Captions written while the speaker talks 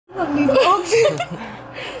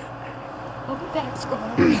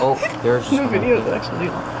Oh, there's no videos actually.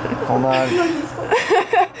 Hold on.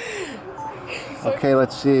 Okay,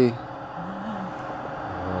 let's see.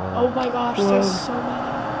 Oh my gosh, there's so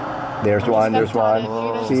many. There's one, there's one.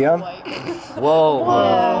 See them? Whoa.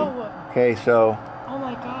 Whoa. Okay, so Oh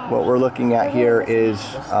my gosh. what we're looking at here is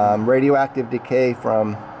radioactive decay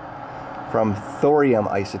from thorium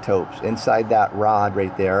isotopes inside that rod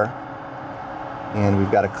right there. And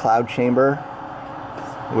we've got a cloud chamber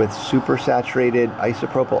with supersaturated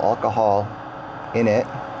isopropyl alcohol in it.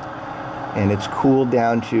 And it's cooled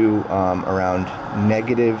down to around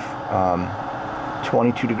negative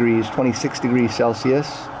 22 degrees, 26 degrees Celsius.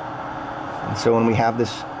 And so when we have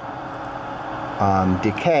this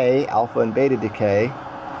decay, alpha and beta decay,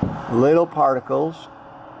 little particles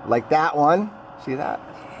like that one, see that?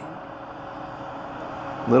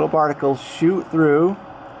 Little particles shoot through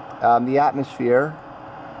the atmosphere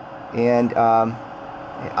and it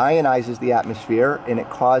ionizes the atmosphere, and it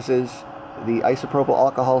causes the isopropyl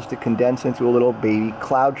alcohols to condense into a little baby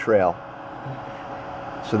cloud trail.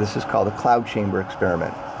 So this is called a cloud chamber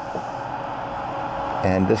experiment.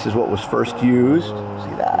 And this is what was first used,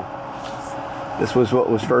 see that? This was what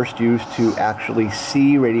was first used to actually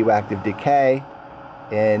see radioactive decay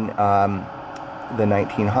in the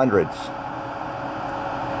 1900s.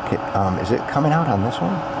 Is it coming out on this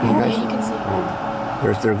one? You guys? You can see it.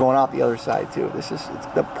 They're going out the other side too. It's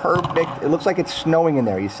the perfect, it looks like it's snowing in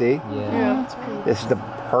there, you see? Yeah. This is the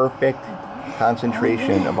perfect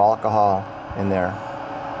concentration of alcohol in there.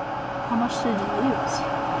 How much did you use?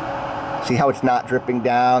 See how it's not dripping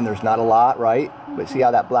down? There's not a lot, right? But see how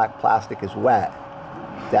that black plastic is wet?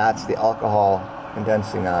 That's the alcohol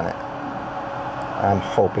condensing on it. I'm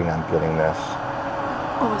hoping I'm getting this.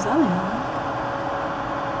 Oh, is that in there?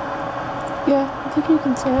 Yeah, I think you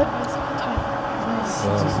can see it.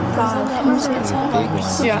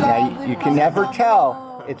 Yeah, you can never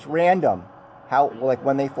tell. It's random. How, like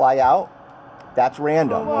when they fly out, that's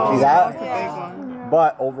random. See that?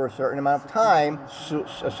 But over a certain amount of time,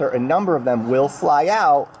 a certain number of them will fly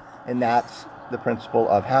out, and that's the principle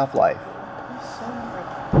of half-life.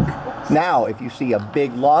 Now, if you see a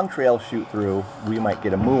big long trail shoot through, we might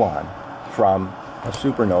get a muon from a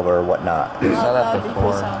supernova or whatnot. I saw that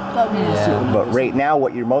before. Yeah. But right now,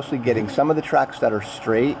 what you're mostly getting, some of the tracks that are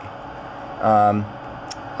straight,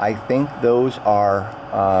 I think those are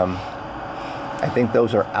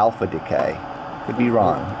alpha decay. Could be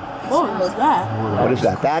wrong. What was that? What is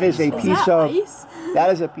that? That is a piece of ice? that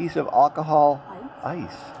is a piece of alcohol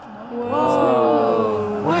ice.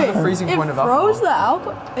 Whoa. What's the freezing point of It alcohol? froze the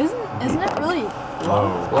alcohol. Isn't it really?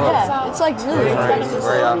 Yeah, it's like really.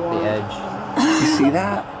 Right off the edge. You see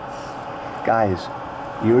that? Guys,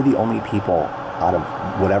 you're the only people out of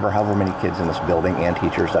however many kids in this building and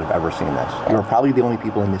teachers that have ever seen this. You're probably the only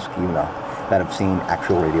people in this CUNA that have seen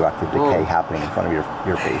actual radioactive decay happening in front of your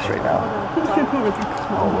face right now.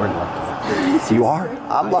 Oh, we're lucky. You are?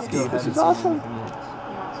 I'm lucky. This is awesome.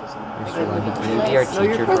 Mr. Lundy, can you be our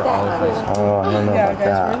teacher for all of high school? Oh, I don't know about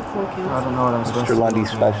that. I don't know what I'm supposed to Mr. do. Lundy's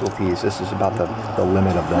specialties. This is about the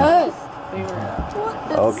limit of them. What is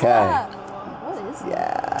Okay. that? What is that?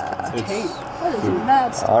 Yeah. What is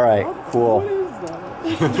that? All right. Cool.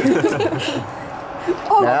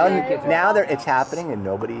 Now it's happening and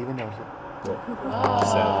nobody even knows it. That's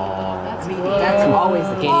always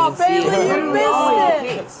the case. Oh, Bailey, you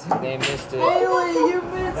missed it! They missed it. Bailey, you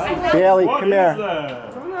missed it! Bailey, come here.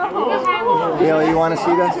 Bailey, you want to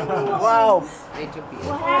see this? Wow. They took the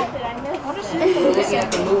What happened? I missed it. They have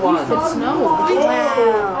to move on. Wow.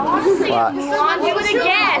 Watch. Do it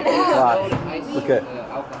again. Watch. Look at.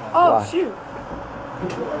 Oh, Watch. shoot. See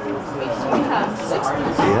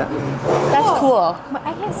it? That's cool.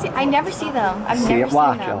 I can't see. I never see them. I've See never it? seen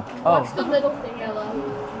Watch. them. Oh. The middle thing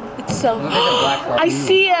yellow. It's so. Look at the black part. I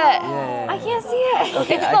see it. Yeah. I can't see it.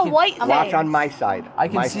 Okay, It's I the can- white thing. Watch on my side. I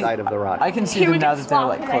can My see- side of the rock. I can see Here them we now go. that they're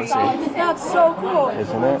like closer. That's so cool.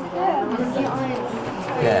 Isn't it?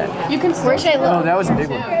 Yeah. You can. Where should I Oh, look? that was a big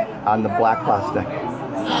one. On the black plastic.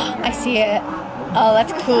 I see it. Oh,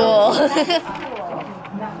 that's cool.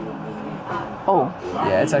 Oh.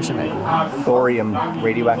 Yeah, it's actually making. Thorium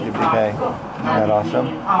radioactive decay. Isn't that awesome?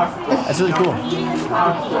 That's really cool.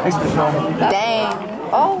 Thanks for showing me. Dang.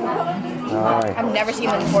 Oh. All right. I've never seen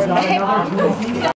them before.